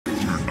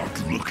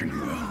looking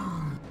here.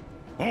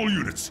 All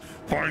units,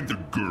 find the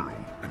girl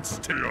and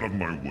stay out of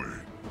my way.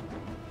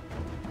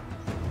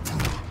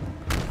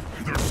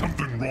 There's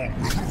something wrong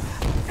with her.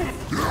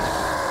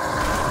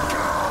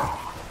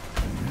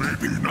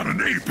 Maybe not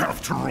an ape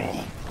after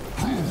all.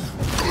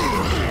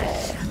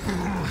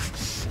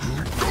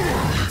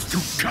 It's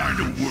too kind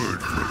a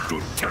word for a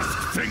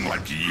grotesque thing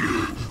like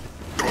you.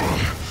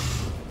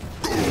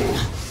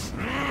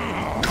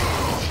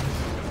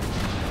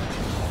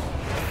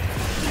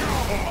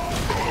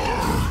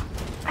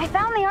 I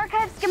found the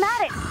archive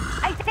schematic.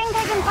 I think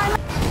I can find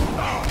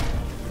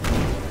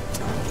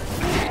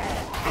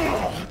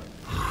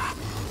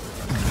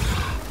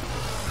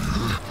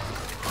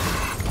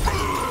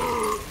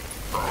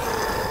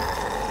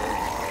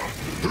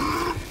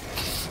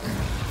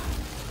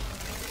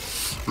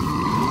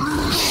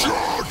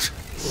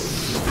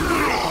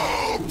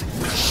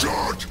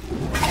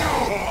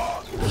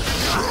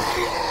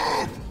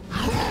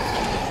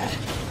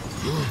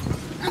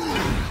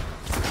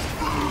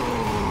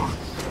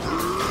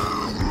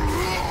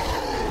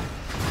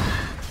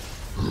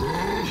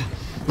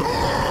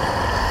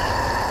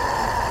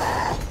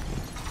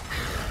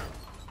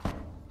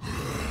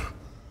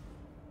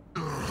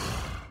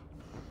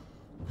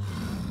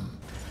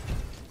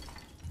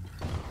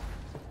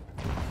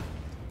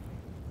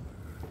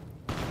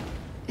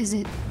Is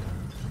it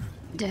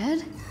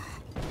dead?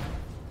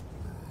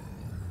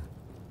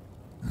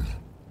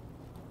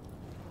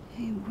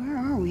 Hey, where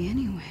are we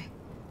anyway?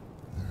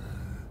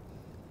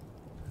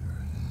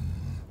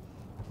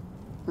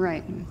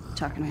 Right, I'm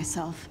talking to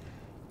myself.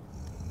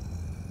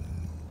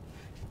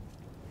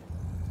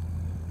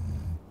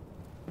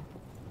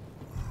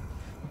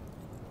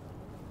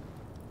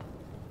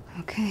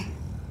 Okay.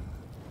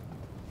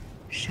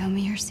 Show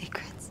me your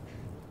secrets.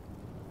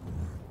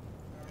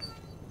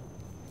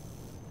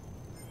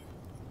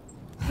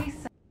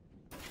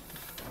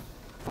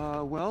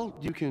 Well,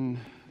 you can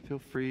feel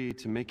free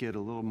to make it a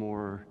little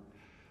more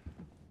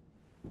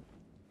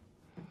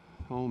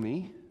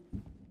homey.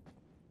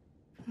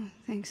 Oh,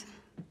 thanks.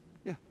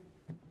 Yeah.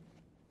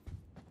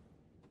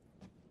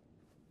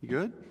 You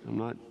good? I'm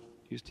not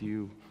used to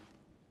you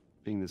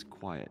being this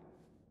quiet.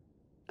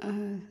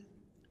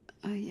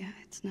 Yeah,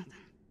 it's nothing.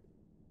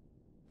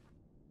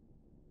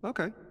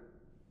 Okay.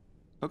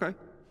 Okay.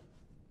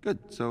 Good.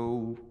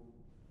 So,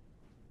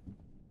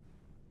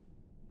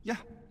 yeah.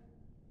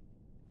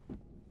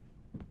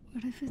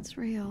 What if it's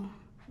real?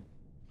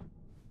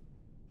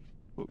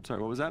 Oh,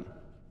 sorry, what was that?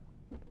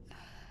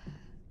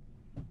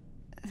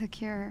 The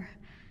cure.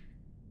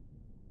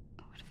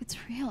 What if it's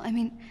real? I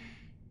mean,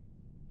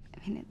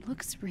 it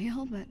looks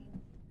real, but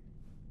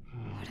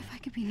what if I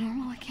could be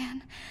normal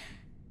again?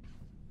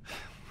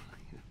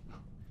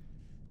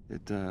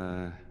 It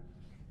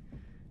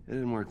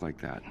didn't work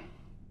like that.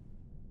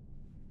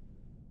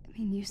 I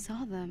mean, you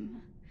saw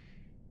them.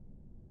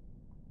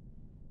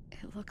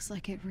 It looks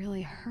like it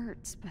really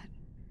hurts, but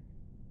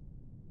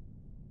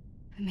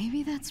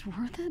maybe that's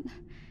worth it?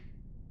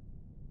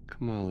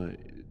 Kamala...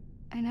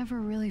 I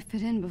never really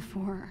fit in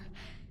before.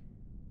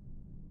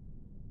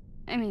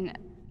 I mean,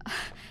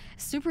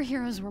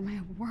 superheroes were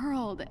my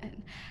world,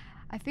 and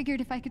I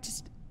figured if I could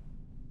just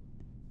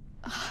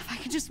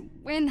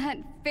win that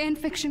fan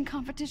fiction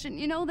competition,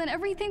 you know, then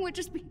everything would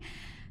just be...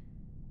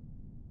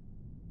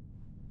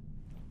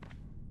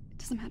 It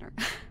doesn't matter.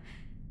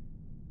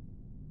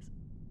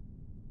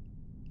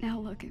 Now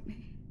look at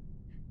me.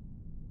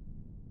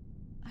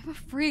 I'm a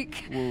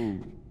freak. Whoa,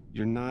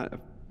 you're not a...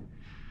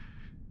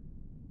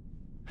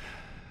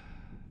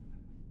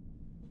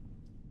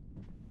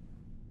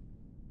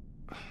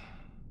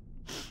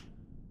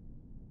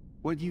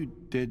 What you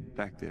did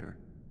back there.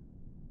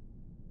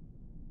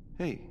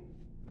 Hey.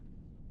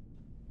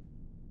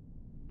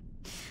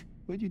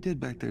 What you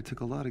did back there took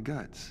a lot of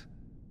guts.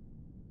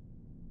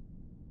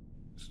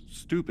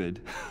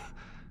 Stupid.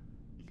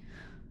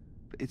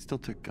 But it still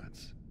took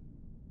guts.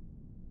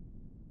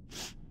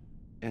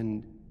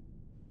 And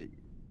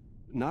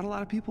not a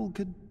lot of people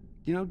could,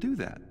 you know, do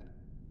that.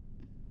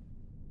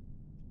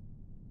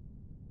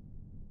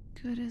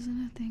 Good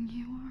isn't a thing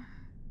you are.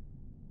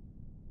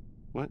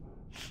 What?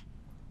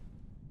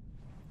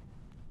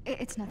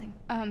 It's nothing.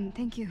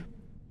 Thank you.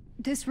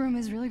 This room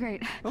is really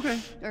great. Okay.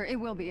 Or it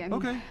will be. I mean,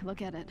 okay.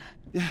 Look at it.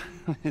 Yeah,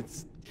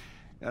 it's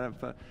kind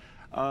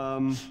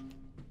of,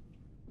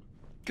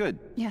 good.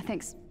 Yeah,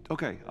 thanks.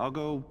 Okay, I'll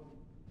go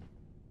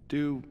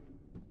do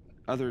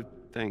other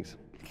things.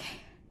 Okay.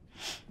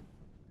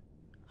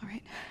 All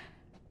right.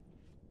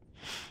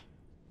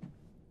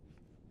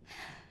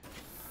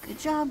 Good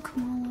job,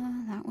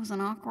 Kamala. That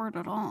wasn't awkward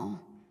at all.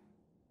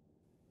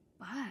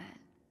 But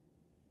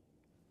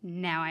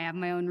now I have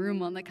my own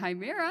room on the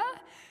Chimera.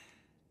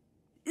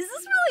 Is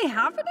this really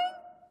happening?